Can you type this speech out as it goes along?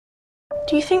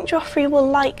Do you think Joffrey will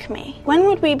like me? When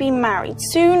would we be married?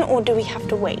 Soon, or do we have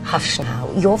to wait? Hush now.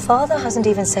 Your father hasn't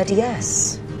even said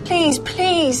yes. Please,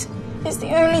 please. It's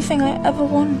the only thing I ever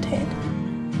wanted.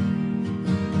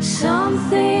 Some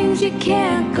things you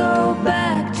can't go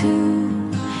back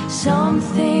to. Some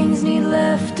things need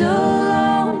left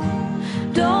alone.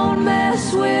 Don't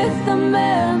mess with the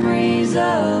memories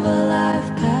of a life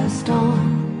passed on.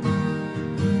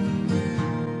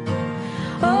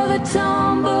 Oh, the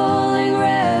tumbling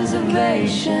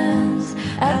reservations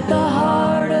at the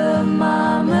heart of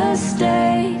my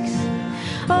mistakes.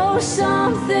 Oh,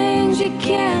 some things you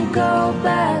can't go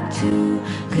back to,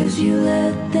 'cause you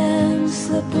let them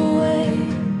slip away.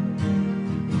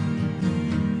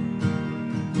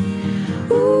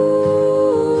 Ooh.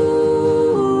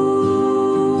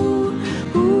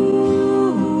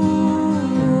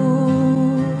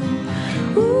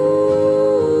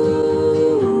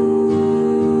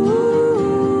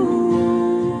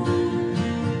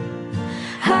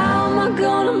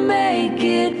 Gonna make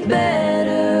it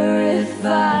better if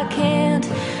I can't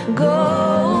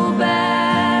go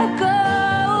back.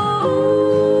 Oh, ooh,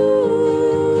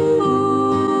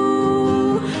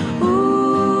 ooh,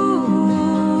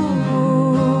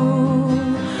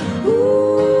 ooh, ooh.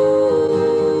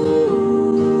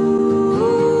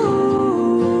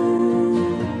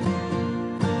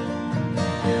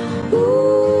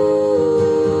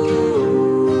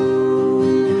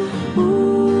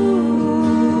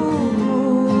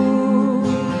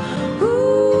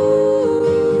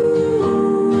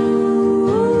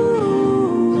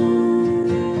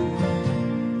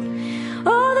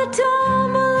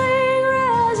 Tumbling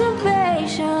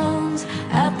reservations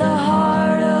at the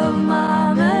heart of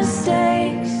my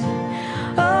mistakes.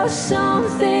 Oh, some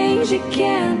things you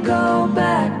can't go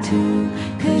back to,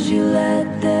 'cause you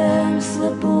let them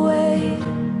slip away.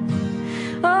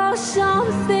 Oh, some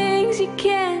things